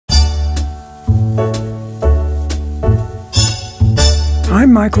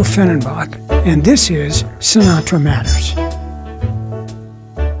I'm Michael Fennenbach, and this is Sinatra Matters.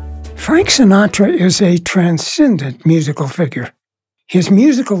 Frank Sinatra is a transcendent musical figure. His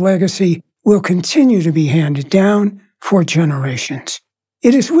musical legacy will continue to be handed down for generations.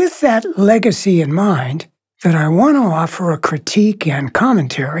 It is with that legacy in mind that I want to offer a critique and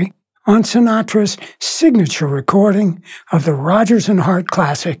commentary on Sinatra's signature recording of the Rodgers and Hart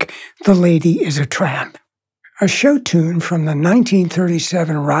classic, The Lady is a Tramp. A show tune from the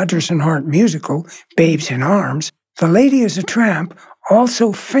 1937 Rodgers and Hart musical, Babes in Arms, The Lady is a Tramp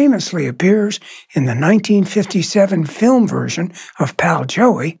also famously appears in the 1957 film version of Pal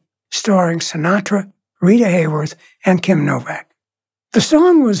Joey, starring Sinatra, Rita Hayworth, and Kim Novak. The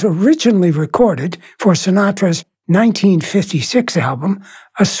song was originally recorded for Sinatra's 1956 album,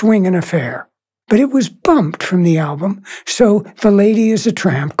 A Swingin' Affair, but it was bumped from the album so The Lady is a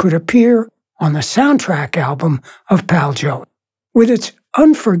Tramp could appear on the soundtrack album of Pal Joey. With its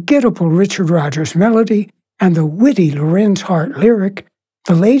unforgettable Richard Rodgers melody and the witty Lorenz Hart lyric,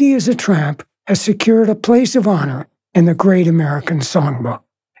 The Lady is a Tramp has secured a place of honor in the Great American Songbook.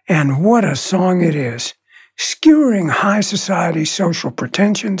 And what a song it is! Skewering high society social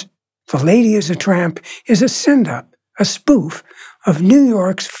pretensions, The Lady is a Tramp is a send-up, a spoof of New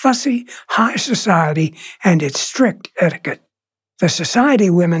York's fussy high society and its strict etiquette. The society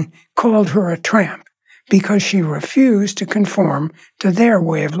women called her a tramp because she refused to conform to their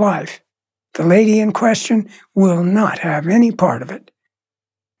way of life. The lady in question will not have any part of it.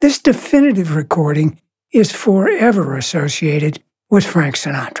 This definitive recording is forever associated with Frank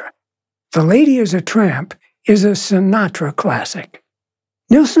Sinatra. The Lady is a Tramp is a Sinatra classic.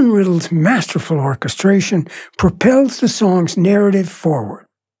 Nelson Riddle's masterful orchestration propels the song's narrative forward,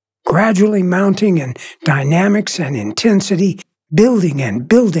 gradually mounting in dynamics and intensity, building and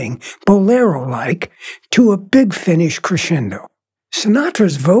building, bolero-like, to a big finish crescendo.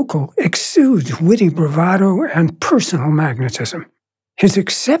 Sinatra's vocal exudes witty bravado and personal magnetism, his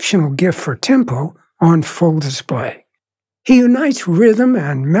exceptional gift for tempo on full display. He unites rhythm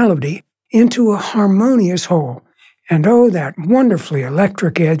and melody into a harmonious whole, and oh, that wonderfully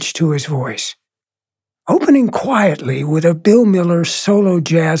electric edge to his voice. Opening quietly with a Bill Miller solo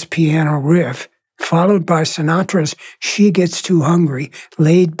jazz piano riff, followed by Sinatra's She Gets Too Hungry,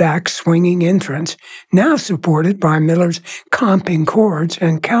 laid-back swinging entrance, now supported by Miller's comping chords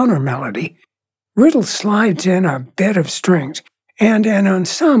and counter-melody, Riddle slides in a bed of strings and an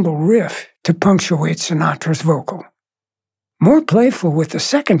ensemble riff to punctuate Sinatra's vocal. More playful with the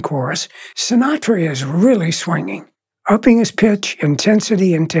second chorus, Sinatra is really swinging, upping his pitch,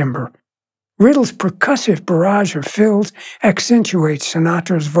 intensity, and timbre. Riddle's percussive barrage of fills accentuates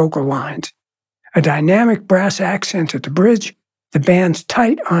Sinatra's vocal lines. A dynamic brass accent at the bridge, the band's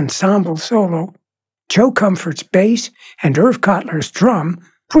tight ensemble solo, Joe Comfort's bass, and Irv Cotler's drum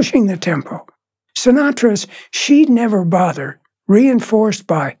pushing the tempo. Sinatra's She'd Never Bother, reinforced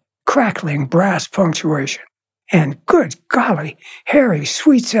by crackling brass punctuation. And good golly, Harry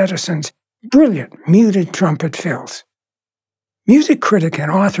Sweets Edison's brilliant muted trumpet fills. Music critic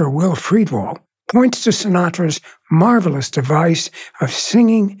and author Will Friedwald points to Sinatra's marvelous device of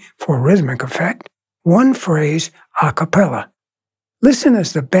singing for rhythmic effect, one phrase a cappella. Listen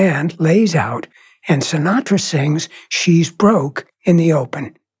as the band lays out and Sinatra sings She's Broke in the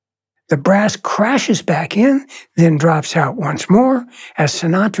open. The brass crashes back in, then drops out once more as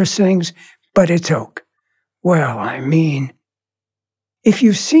Sinatra sings But It's Oak. Well, I mean, if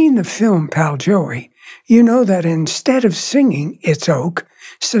you've seen the film Pal Joey, you know that instead of singing It's Oak,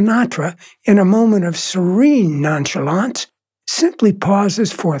 Sinatra, in a moment of serene nonchalance, simply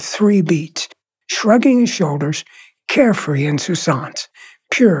pauses for 3 beats, shrugging his shoulders, carefree insouciance,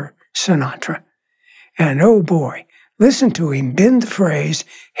 pure Sinatra. And oh boy, listen to him bend the phrase,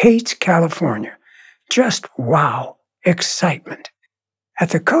 hates California. Just wow, excitement.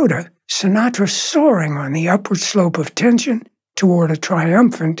 At the coda, Sinatra soaring on the upward slope of tension toward a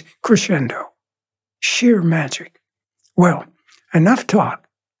triumphant crescendo. Sheer magic. Well, enough talk.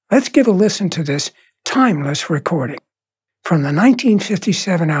 Let's give a listen to this timeless recording. From the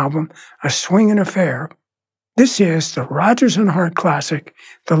 1957 album, A Swingin' Affair, this is the Rodgers and Hart classic,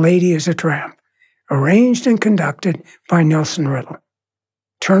 The Lady is a Tramp, arranged and conducted by Nelson Riddle.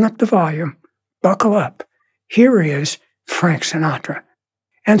 Turn up the volume, buckle up. Here is Frank Sinatra.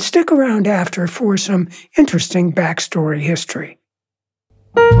 And stick around after for some interesting backstory history.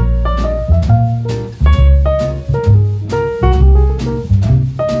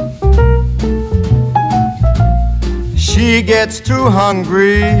 She gets too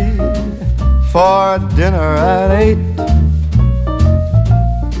hungry for dinner at 8.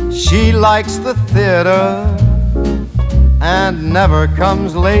 She likes the theater and never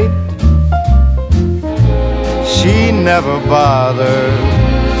comes late. She never bothers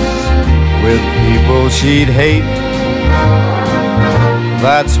with people she'd hate.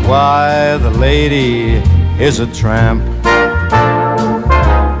 That's why the lady is a tramp.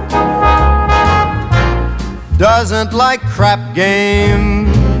 Doesn't like crap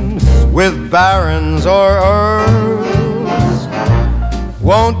games with barons or earls.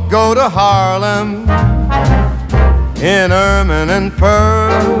 Won't go to Harlem in ermine and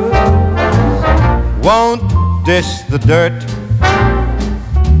pearls. Won't dish the dirt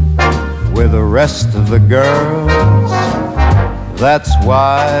with the rest of the girls. That's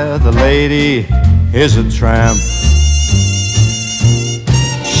why the lady is a tramp.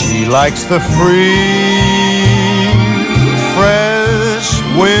 She likes the free, fresh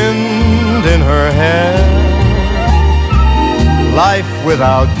wind in her hair, life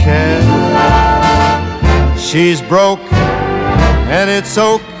without care. She's broke and it's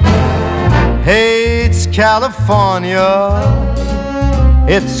oak, hates California.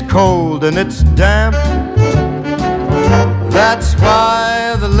 It's cold and it's damp. That's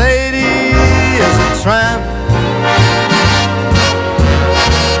why the lady is a tramp.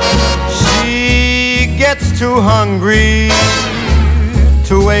 She gets too hungry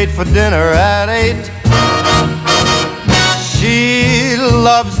to wait for dinner at 8. She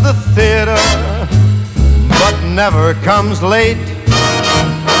loves the theater but never comes late.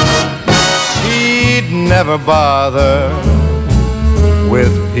 She'd never bother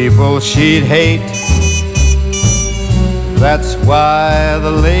with people she'd hate. That's why the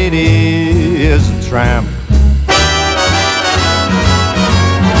lady is a tramp.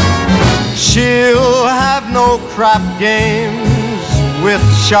 She'll have no crap games with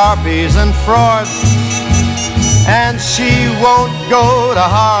Sharpies and frauds, and she won't go to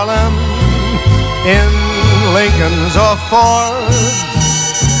Harlem in Lincolns or Fords,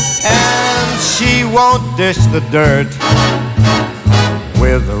 and she won't dish the dirt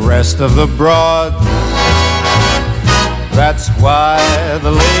with the rest of the broads. That's why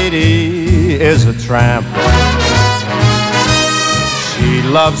the lady is a tramp. She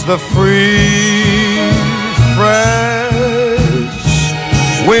loves the free, fresh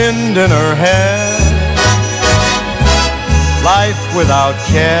wind in her hair, life without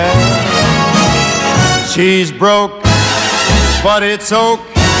care. She's broke, but it's oak,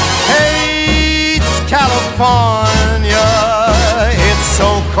 hates California. It's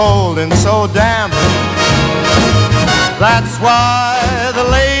so cold and so damp. That's why the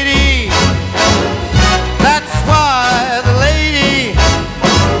lady, that's why the lady,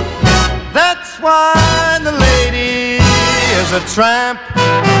 that's why the lady is a tramp.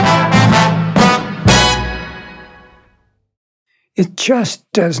 It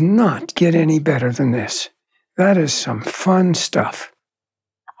just does not get any better than this. That is some fun stuff.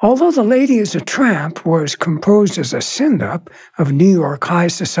 Although The Lady is a Tramp was composed as a send-up of New York high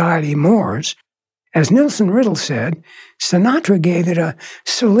society mores, as Nelson Riddle said, Sinatra gave it a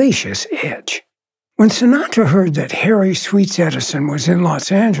salacious edge. When Sinatra heard that Harry Sweets Edison was in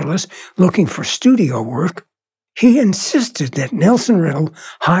Los Angeles looking for studio work, he insisted that Nelson Riddle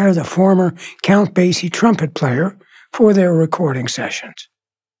hire the former Count Basie trumpet player for their recording sessions.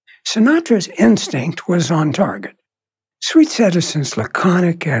 Sinatra's instinct was on target. Sweets Edison's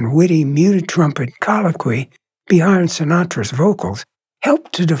laconic and witty muted trumpet colloquy behind Sinatra's vocals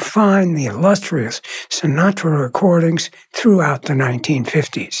helped to define the illustrious Sinatra recordings throughout the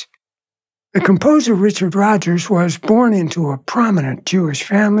 1950s. The composer Richard Rodgers was born into a prominent Jewish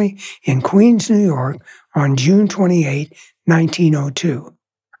family in Queens, New York on June 28, 1902.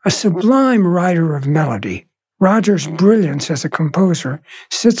 A sublime writer of melody, Rodgers' brilliance as a composer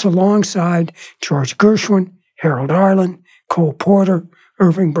sits alongside George Gershwin, Harold Arlen, Cole Porter,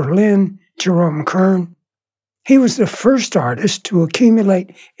 Irving Berlin, Jerome Kern. He was the first artist to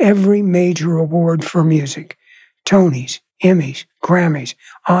accumulate every major award for music: Tonys, Emmys, Grammys,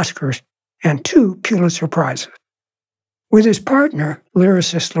 Oscars, and 2 Pulitzer Prizes. With his partner,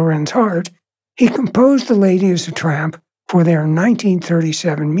 lyricist Lorenz Hart, he composed The Lady is a Tramp for their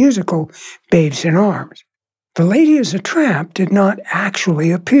 1937 musical Babes in Arms. The Lady is a Tramp did not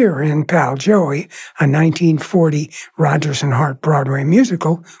actually appear in Pal Joey, a 1940 Rodgers and Hart Broadway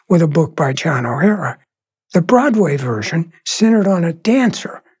musical with a book by John O'Hara. The Broadway version centered on a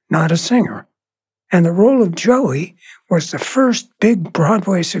dancer, not a singer, and the role of Joey was the first big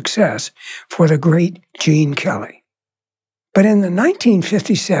Broadway success for the great Gene Kelly. But in the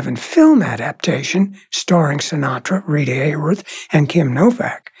 1957 film adaptation, starring Sinatra, Rita Hayworth, and Kim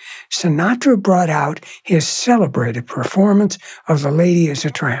Novak, Sinatra brought out his celebrated performance of The Lady is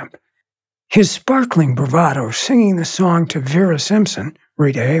a Tramp, His sparkling bravado singing the song to Vera Simpson,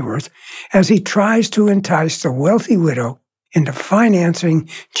 Rita Hayworth, as he tries to entice the wealthy widow into financing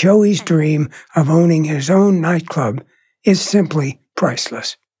Joey's dream of owning his own nightclub is simply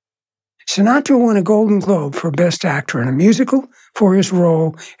priceless. Sinatra won a Golden Globe for Best Actor in a Musical for his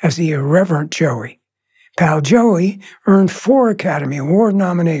role as the irreverent Joey. Pal Joey earned 4 Academy Award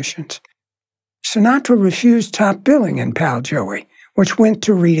nominations. Sinatra refused top billing in Pal Joey, which went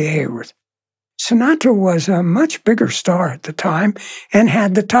to Rita Hayworth. Sinatra was a much bigger star at the time and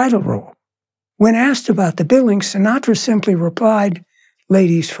had the title role. When asked about the billing, Sinatra simply replied,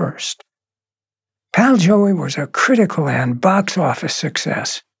 "Ladies first." Pal Joey was a critical and box office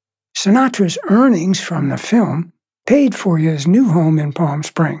success. Sinatra's earnings from the film paid for his new home in Palm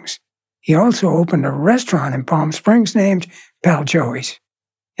Springs. He also opened a restaurant in Palm Springs named Pal Joey's.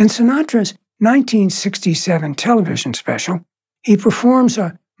 In Sinatra's 1967 television special, he performs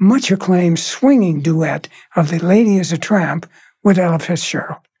a much-acclaimed swinging duet of The Lady is a Tramp with Ella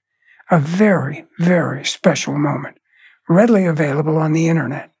Fitzgerald. A very, very special moment, readily available on the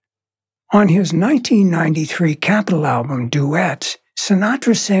internet. On his 1993 Capitol album, Duets,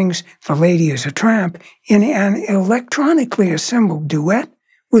 Sinatra sings The Lady is a Tramp in an electronically assembled duet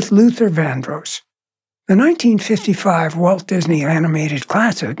with Luther Vandross. The 1955 Walt Disney animated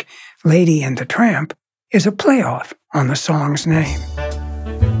classic, Lady and the Tramp, is a playoff on the song's name.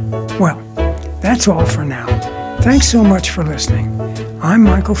 Well, that's all for now. Thanks so much for listening. I'm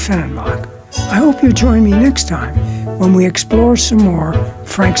Michael Fennenbach. I hope you join me next time when we explore some more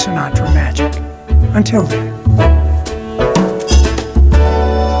Frank Sinatra magic. Until then.